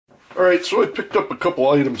Alright, so I picked up a couple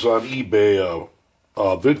items on eBay,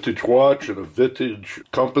 a vintage watch and a vintage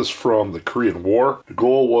compass from the Korean War. The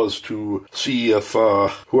goal was to see if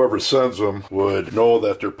whoever sends them would know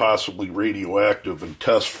that they're possibly radioactive and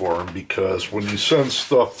test for them, because when you send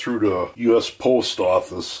stuff through the U.S. Post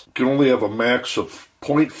Office, you can only have a max of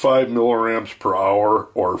 0.5 milliamps per hour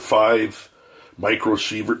or 5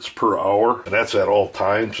 microsieverts per hour, and that's at all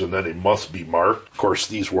times, and then it must be marked. Of course,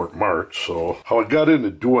 these weren't marked, so how I got into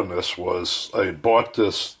doing this was I had bought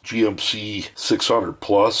this GMC 600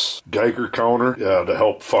 Plus Geiger counter to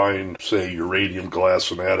help find, say, uranium glass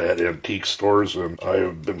and that at antique stores, and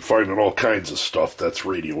I've been finding all kinds of stuff that's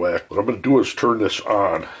radioactive. What I'm going to do is turn this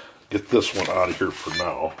on, get this one out of here for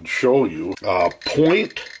now, and show you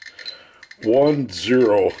 0.10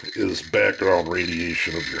 is background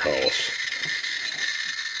radiation of your house.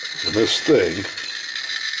 And this thing,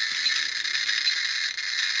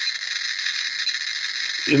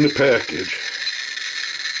 in the package,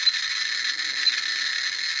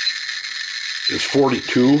 is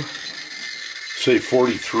 42, say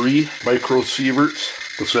 43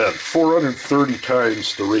 microsieverts. What's that? 430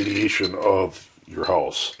 times the radiation of your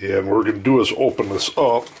house. And what we're going to do is open this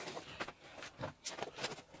up.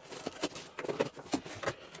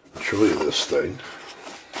 Show you this thing.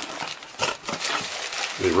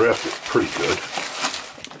 They wrapped it pretty good.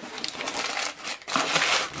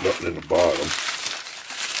 Nothing in the bottom.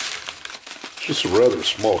 It's just a rather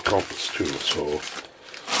small compass too, so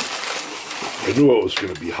I knew it was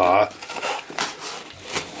going to be hot.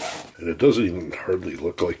 And it doesn't even hardly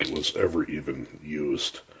look like it was ever even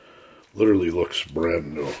used. Literally looks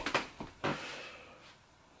brand new. I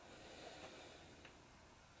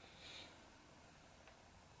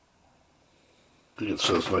think it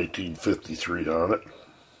says 1953 on it.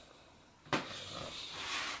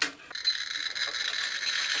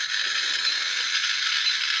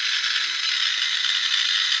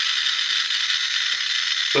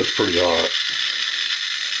 That's pretty hot.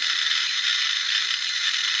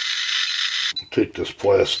 We'll take this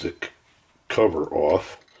plastic cover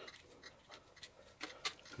off.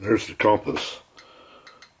 And there's the compass.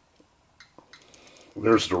 And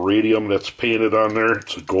there's the radium that's painted on there.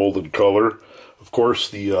 It's a golden color. Of course,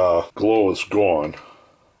 the glow is gone.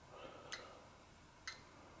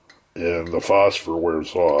 And the phosphor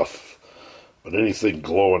wears off. But anything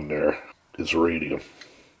glowing there is radium.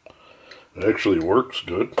 It actually works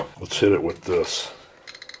good. Let's hit it with this.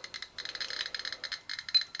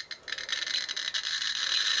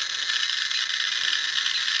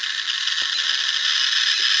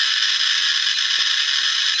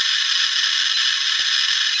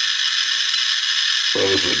 That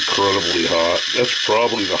is incredibly hot. That's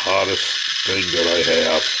probably the hottest thing that I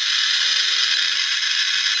have.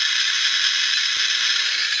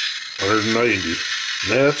 190.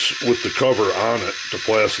 And that's with the cover on it, the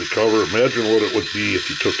plastic cover. Imagine what it would be if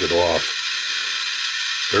you took it off.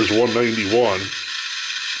 There's 191,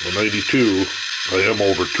 192. I am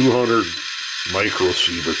over 200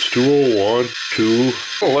 microsieverts. 201, 2.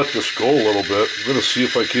 I'll let this go a little bit. I'm going to see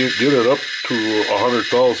if I can't get it up to 100,000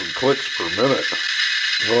 clicks per minute.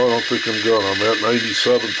 No, I don't think I'm going. I'm at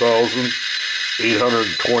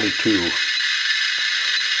 97,822.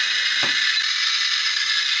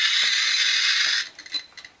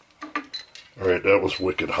 Alright, that was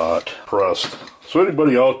wicked hot. Pressed. So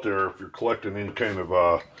anybody out there, if you're collecting any kind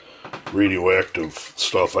of radioactive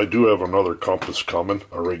stuff, I do have another compass coming.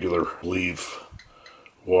 A regular leave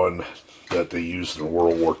one that they used in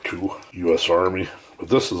World War II, U.S. Army. But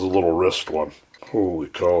this is a little wrist one. Holy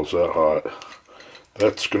cow, is that hot.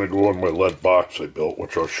 That's going to go in my lead box I built,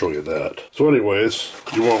 which I'll show you that. So anyways,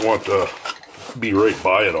 you won't want to be right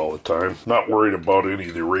by it all the time. Not worried about any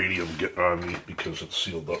of the radium getting on me because it's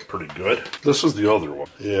sealed up pretty good. This is the other one.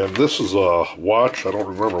 And this is a watch. I don't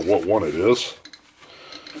remember what one it is.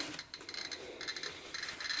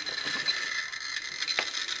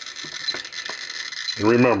 And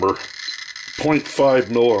remember, 0.5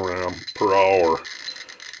 milliram per hour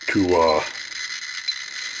to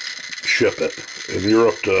ship it. And you're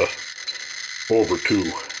up to over 2.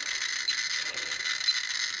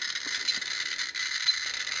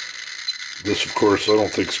 This, of course, I don't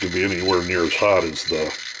think it's going to be anywhere near as hot as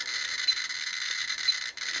the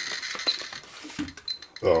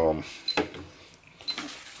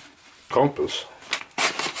compass.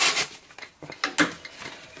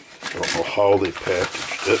 I don't know how they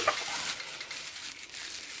packaged it.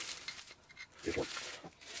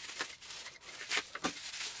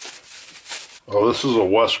 Oh, this is a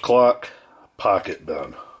Westclock pocket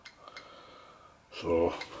pen.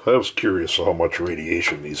 So I was curious how much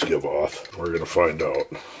radiation these give off. We're going to find out.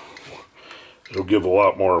 It'll give a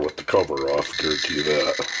lot more with the cover off, guarantee you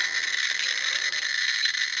that.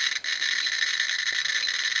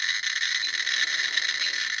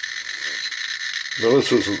 Now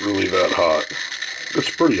this isn't really that hot.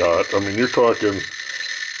 It's pretty hot. I mean, you're talking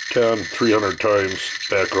 300 times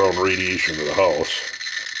background radiation to the house.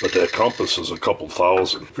 But that compass is a couple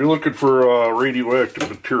thousand. If you're looking for radioactive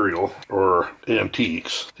material or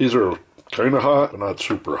antiques, these are kind of hot, but not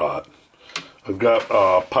super hot. I've got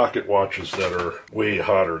pocket watches that are way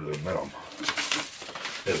hotter than them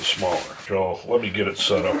and smaller. So let me get it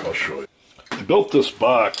set up, I'll show you. I built this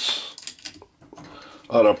box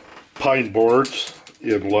out of pine boards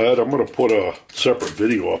in lead. I'm going to put a separate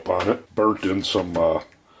video up on it. Burnt in some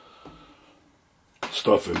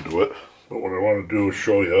stuff into it. But what I want to do is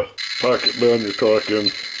show you. Pocket bend, you're talking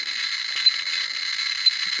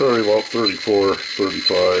probably about 34,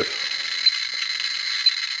 35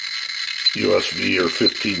 USV or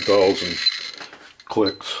 15,000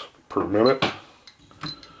 clicks per minute.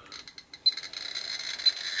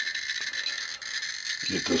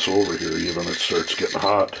 Get this over here, even it starts getting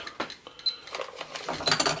hot.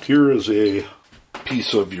 Here is a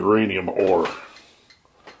piece of uranium ore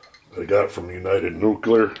that I got from United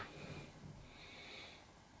Nuclear.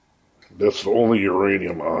 That's the only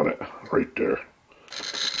uranium on it, right there.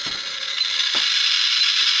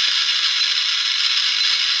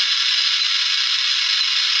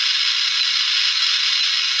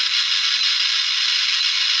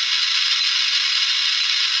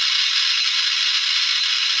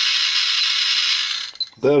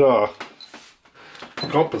 That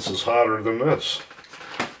compass is hotter than this.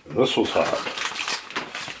 And this was hot.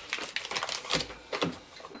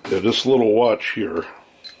 Yeah, this little watch here,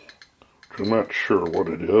 which I'm not sure what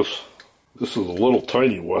it is. This is a little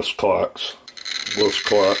tiny West clock.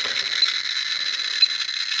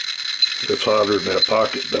 It's hotter than that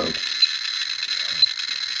pocket bend.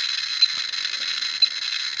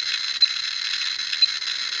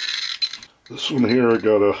 This one here I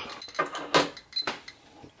gotta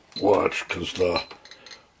watch because the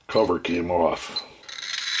cover came off.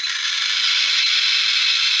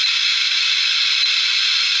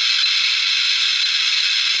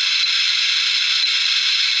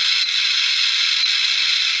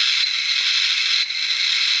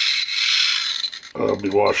 I'll be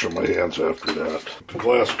washing my hands after that. The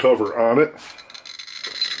glass cover on it.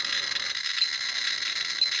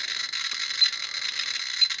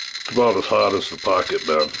 It's about as hot as the pocket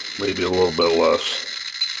bend, maybe a little bit less.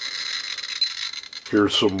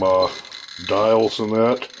 Here's some dials in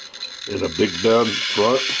that, and a big bend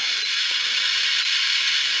front.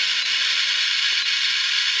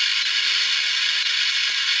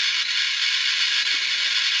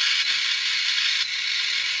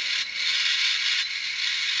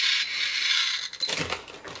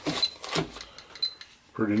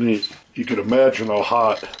 Pretty neat. You can imagine how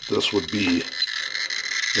hot this would be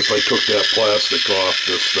if I took that plastic off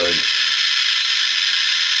this thing.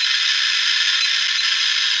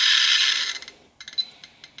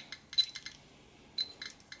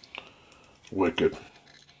 Wicked.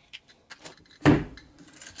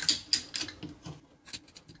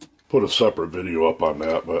 Put a separate video up on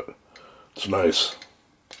that, but it's nice.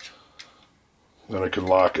 Then I can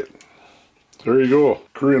lock it. There you go.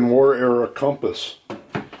 Korean War era compass.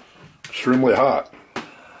 Extremely hot.